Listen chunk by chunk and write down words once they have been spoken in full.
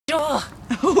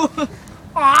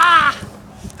Ah!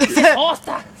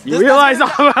 You realize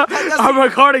I'm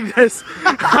recording this.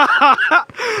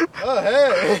 Oh,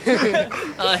 hey.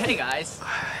 Hey guys.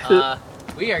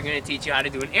 We are going to teach you how to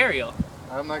do an aerial.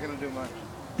 I'm not going to do much.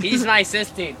 He's my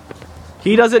assistant.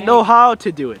 He doesn't know how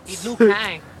to do it. He's Luke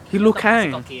Hang. He Luke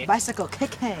Hang. Bicycle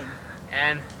kick hang.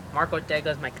 And Marco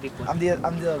Ortega's my cripple. I'm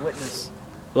the witness.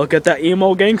 Look at that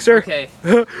emo gangster. Okay.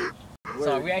 So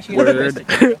are we actually going to do this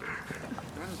together?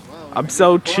 I'm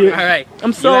so chill. Alright.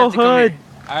 I'm so hood.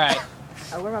 Alright.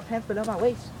 I wear my pants below my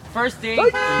waist. First thing,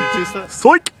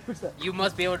 Psych. you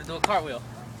must be able to do a cartwheel.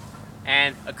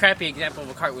 And a crappy example of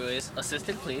a cartwheel is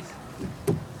assistant, please.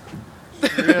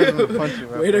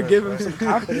 Way to give him some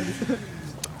confidence.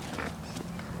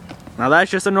 Now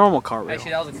that's just a normal cartwheel.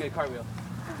 Actually, that was a good cartwheel.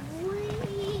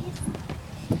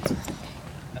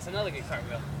 That's another good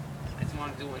cartwheel. I just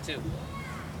want to do one too.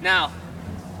 Now,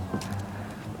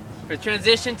 for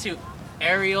transition to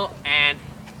aerial and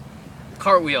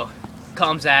cartwheel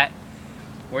comes at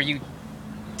where you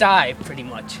dive pretty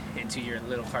much into your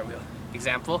little cartwheel.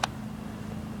 Example.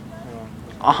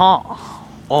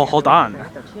 Oh, hold on.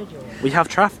 We have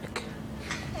traffic.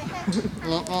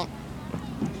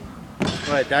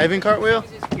 What, diving cartwheel?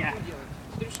 Yeah.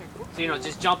 So, you know,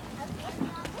 just jump.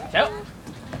 Yep.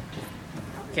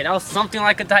 Okay, that was something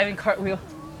like a diving cartwheel.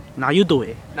 Now you do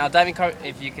it. Now, diving cart,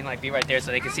 if you can like be right there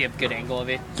so they can see a good angle of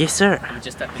it. Yes, sir. And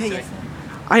just step into it.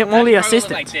 I am only Diving cartwheel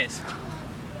assistant. like this.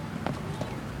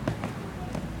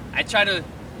 I try to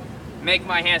make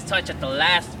my hands touch at the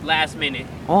last minute.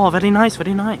 Oh, very nice,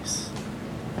 very nice.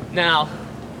 Now,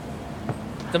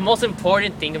 the most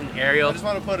important thing of an aerial. I just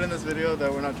want to put in this video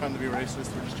that we're not trying to be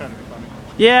racist, we're just trying to be funny.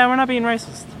 Yeah, we're not being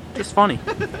racist. Just funny.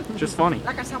 Just funny.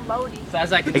 Like a somebody. So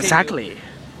as I continue, Exactly.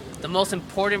 the most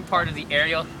important part of the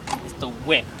aerial is the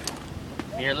whip.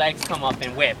 Your legs come up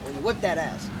and whip. When you whip that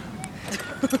ass.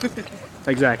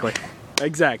 Exactly.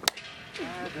 Exactly.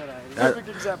 Perfect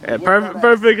example. Yeah,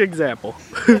 perfect example.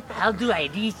 How do I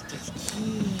reach these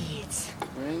kids?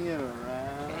 Bring it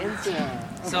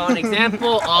around. So an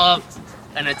example of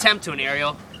an attempt to an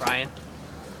aerial, Ryan.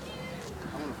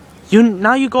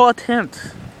 Now you go attempt.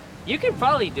 You can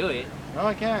probably do it. No,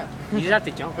 I can't. You just have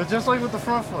to jump. It's just like with the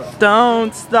front foot.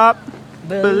 Don't stop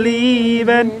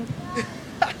believing. You're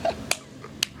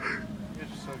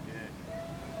just so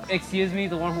gay. Excuse me,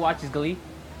 the one who watches Glee.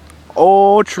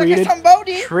 Oh, treated.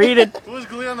 somebody. Treated. Who's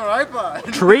Glee on their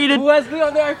iPod? Treated. Who has Glee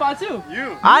on their iPod too?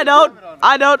 You. I don't.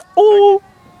 I don't. Ooh.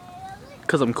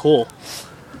 Cause I'm cool.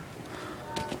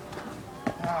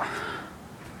 I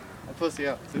pussy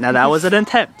up. Now that was an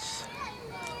attempt.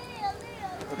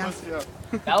 I pussy up.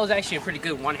 That was actually a pretty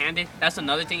good one-handed. That's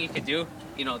another thing you could do.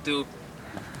 You know,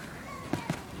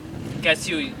 gets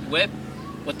you whip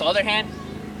with the other hand,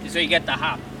 is where you get the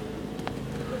hop.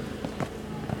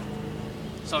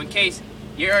 So in case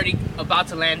you're already about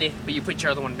to land it, but you put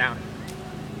your other one down.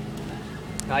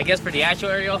 Now I guess for the actual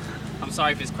aerial, I'm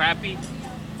sorry if it's crappy.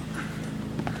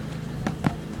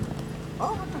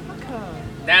 Oh, what the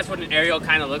fuck? That's what an aerial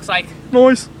kind of looks like.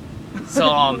 Noise.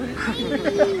 So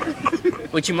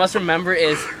what you must remember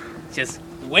is just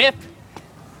whip,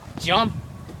 jump,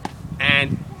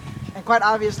 and quite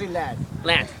obviously land.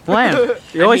 land. Land.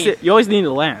 You always need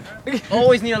to land.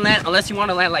 Always need to land unless you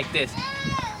want to land like this.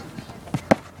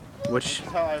 Which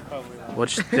That's how I probably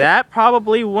land. that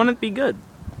probably wouldn't be good.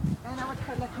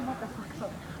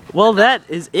 Well, that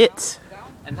is it.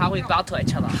 And how we battle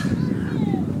each other.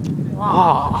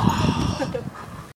 Oh.